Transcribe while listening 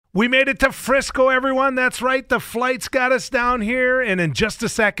We made it to Frisco, everyone. That's right. The flights got us down here. And in just a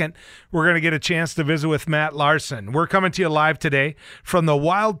second, we're going to get a chance to visit with Matt Larsen. We're coming to you live today from the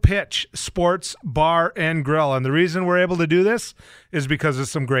Wild Pitch Sports Bar and Grill. And the reason we're able to do this is because of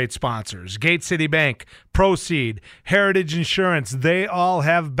some great sponsors. Gate City Bank, Proceed, Heritage Insurance. They all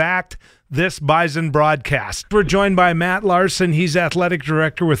have backed this Bison broadcast. We're joined by Matt Larsen. He's athletic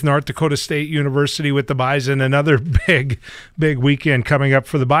director with North Dakota State University with the Bison. Another big weekend coming up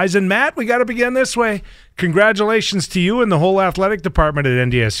for the Bison. Matt, we got to begin this way. Congratulations to you and the whole athletic department at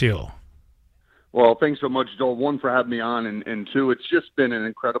NDSU. Well, thanks so much, Joel. One, for having me on, and two, it's just been an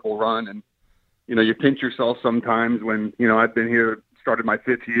incredible run. And, you pinch yourself sometimes when, I've been here, started my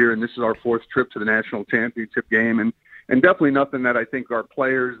fifth year, and this is our fourth trip to the national championship game. And definitely nothing that I think our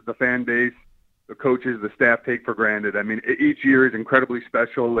players, the fan base, the coaches, the staff take for granted. I mean, each year is incredibly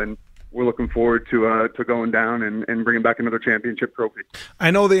special, and we're looking forward to going down and bringing back another championship trophy.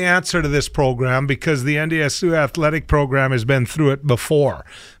 I know the answer to this program because the NDSU athletic program has been through it before,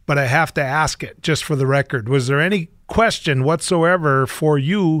 but I have to ask it just for the record. Was there any question whatsoever for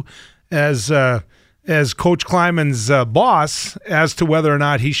you as Coach Kleiman's boss as to whether or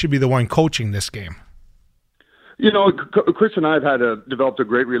not he should be the one coaching this game? Chris and I have developed a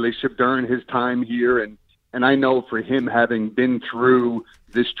great relationship during his time here, and I know for him, having been through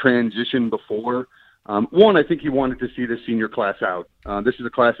this transition before, one, I think he wanted to see the senior class out. This is a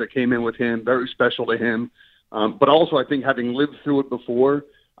class that came in with him, very special to him. But also, I think having lived through it before,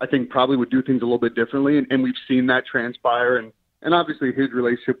 I think probably would do things a little bit differently, and we've seen that transpire. And obviously, his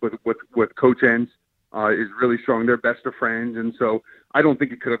relationship with Coach Entz is really strong. They're best of friends, and so I don't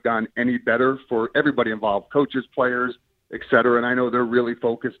think it could have gone any better for everybody involved, coaches, players, et cetera. And I know they're really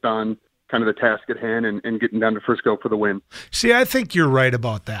focused on kind of the task at hand and getting down to Frisco for the win. See, I think you're right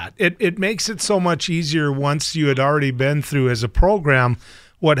about that. It makes it so much easier once you had already been through as a program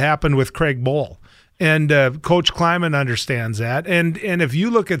what happened with Craig Bohl. And Coach Kleiman understands that. And if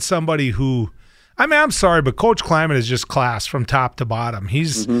you look at somebody who, I'm sorry, but Coach Kleiman is just class from top to bottom.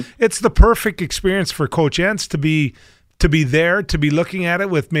 It's the perfect experience for Coach Entz to be there, to be looking at it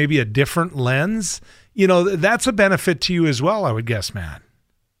with maybe a different lens. That's a benefit to you as well, I would guess, Matt.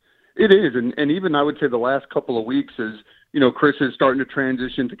 It is, and even I would say the last couple of weeks is, Chris is starting to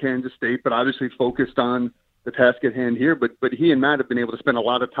transition to Kansas State, but obviously focused on the task at hand here. But he and Matt have been able to spend a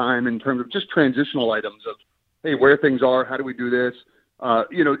lot of time in terms of just transitional items of, hey, where things are, how do we do this?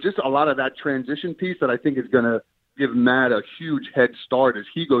 Just a lot of that transition piece that I think is going to give Matt a huge head start as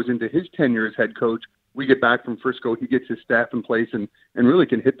he goes into his tenure as head coach. We get back from Frisco, he gets his staff in place and really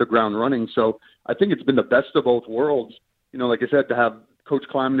can hit the ground running. So I think it's been the best of both worlds, like I said, to have Coach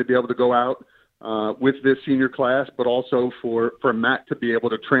Kleiman to be able to go out with this senior class, but also for Matt to be able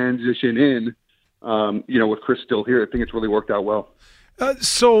to transition in, with Chris still here. I think it's really worked out well.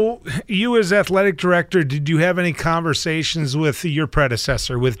 So you as athletic director, did you have any conversations with your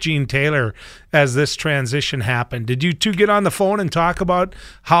predecessor, with Gene Taylor, as this transition happened? Did you two get on the phone and talk about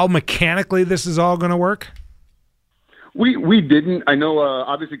how mechanically this is all going to work? We didn't. I know,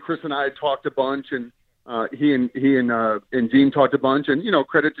 obviously, Chris and I had talked a bunch, and he and Gene talked a bunch, and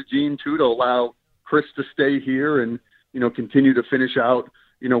credit to Gene too to allow Chris to stay here and continue to finish out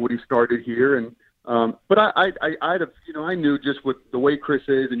what he started here. And but I knew just with the way Chris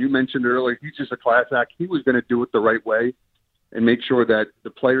is, and you mentioned earlier, he's just a class act. He was going to do it the right way and make sure that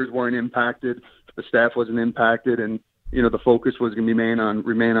the players weren't impacted, the staff wasn't impacted, and the focus was going to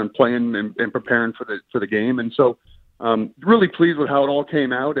remain on playing and preparing for the game. And so. Really pleased with how it all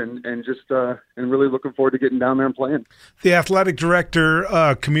came out, and really looking forward to getting down there and playing. The athletic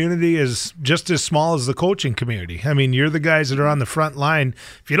director community is just as small as the coaching community. I mean, you're the guys that are on the front line.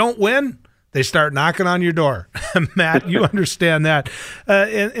 If you don't win, they start knocking on your door. Matt, you understand that.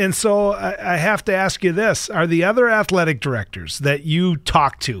 And so I have to ask you this. Are the other athletic directors that you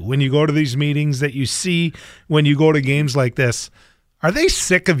talk to when you go to these meetings, that you see when you go to games like this, are they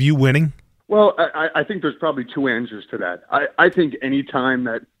sick of you winning? Well, I think there's probably two answers to that. I think any time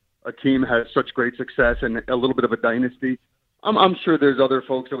that a team has such great success and a little bit of a dynasty, I'm sure there's other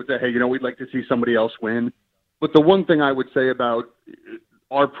folks that would say, hey, we'd like to see somebody else win. But the one thing I would say about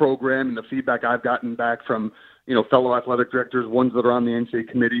our program and the feedback I've gotten back from, fellow athletic directors, ones that are on the NCAA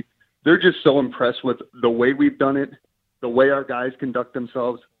committee, they're just so impressed with the way we've done it, the way our guys conduct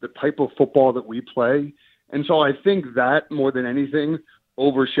themselves, the type of football that we play. And so I think that more than anything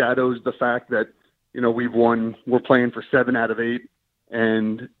overshadows the fact that, we're playing for 7 out of 8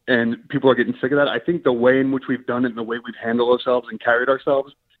 and people are getting sick of that. I think the way in which we've done it and the way we've handled ourselves and carried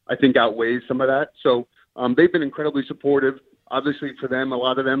ourselves, I think outweighs some of that. So they've been incredibly supportive. obviously for them, a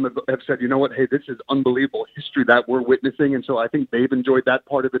lot of them have said, you know what, hey, this is unbelievable history that we're witnessing. And so I think they've enjoyed that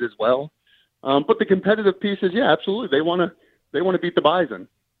part of it as well. But the competitive piece is, yeah, absolutely. They want to beat the Bison.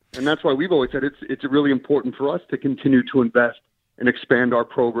 And that's why we've always said it's really important for us to continue to invest and expand our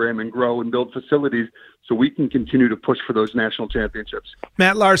program and grow and build facilities so we can continue to push for those national championships.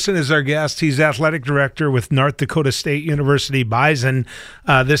 Matt Larsen is our guest. He's athletic director with North Dakota State University Bison.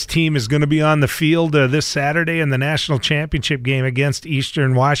 This team is going to be on the field this Saturday in the national championship game against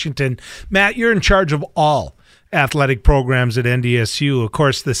Eastern Washington. Matt, you're in charge of all athletic programs at NDSU. Of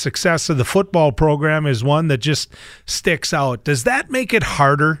course, the success of the football program is one that just sticks out. Does that make it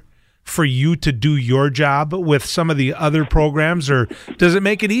harder for you to do your job with some of the other programs, or does it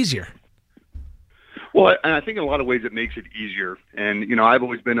make it easier? Well, and I think in a lot of ways it makes it easier. And, I've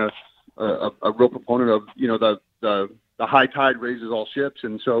always been a real proponent of, the high tide raises all ships.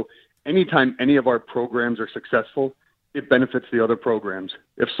 And so anytime any of our programs are successful, it benefits the other programs.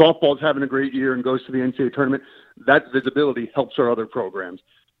 If softball's having a great year and goes to the NCAA tournament, that visibility helps our other programs.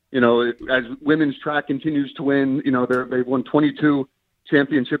 As women's track continues to win, they've won 22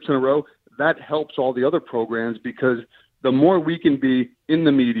 championships in a row. That helps all the other programs because the more we can be in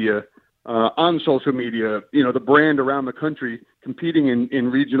the media, on social media, the brand around the country, competing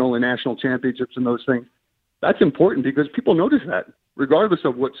in regional and national championships and those things, that's important because people notice that regardless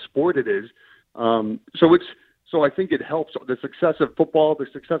of what sport it is. So I think it helps the success of football, the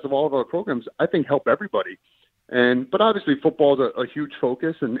success of all of our programs, I think help everybody. But obviously football is a huge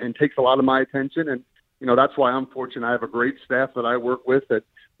focus and takes a lot of my attention. And, that's why I'm fortunate. I have a great staff that I work with that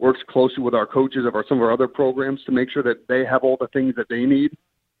works closely with our coaches of some of our other programs to make sure that they have all the things that they need.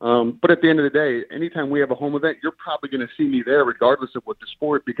 But at the end of the day, anytime we have a home event, you're probably going to see me there regardless of what the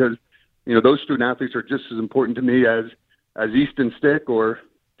sport, because, those student athletes are just as important to me as Easton Stick or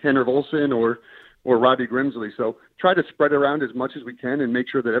Tanner Volson or Robbie Grimsley. So try to spread around as much as we can and make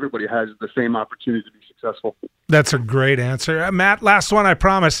sure that everybody has the same opportunity to be successful. That's a great answer. Matt, last one, I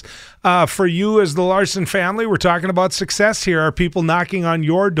promise. For you as the Larsen family, we're talking about success here. Are people knocking on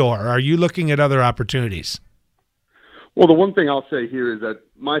your door? Are you looking at other opportunities? Well, the one thing I'll say here is that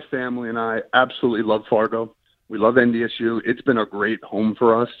my family and I absolutely love Fargo. We love NDSU. It's been a great home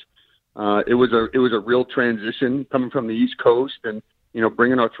for us. It was a real transition coming from the East Coast and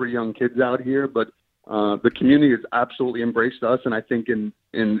bringing our 3 young kids out here, but the community has absolutely embraced us, and I think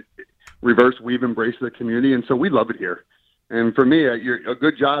in reverse, we've embraced the community, and so we love it here. And for me, a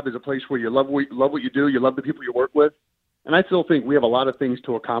good job is a place where you love what you do, you love the people you work with, and I still think we have a lot of things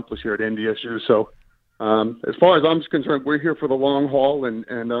to accomplish here at NDSU. So as far as I'm concerned, we're here for the long haul, and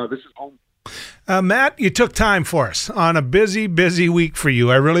this is home. Matt, you took time for us on a busy, busy week for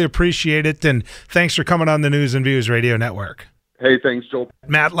you. I really appreciate it, and thanks for coming on the News and Views Radio Network. Hey, thanks, Joel.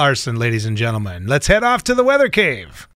 Matt Larsen, ladies and gentlemen. Let's head off to the Weather Cave.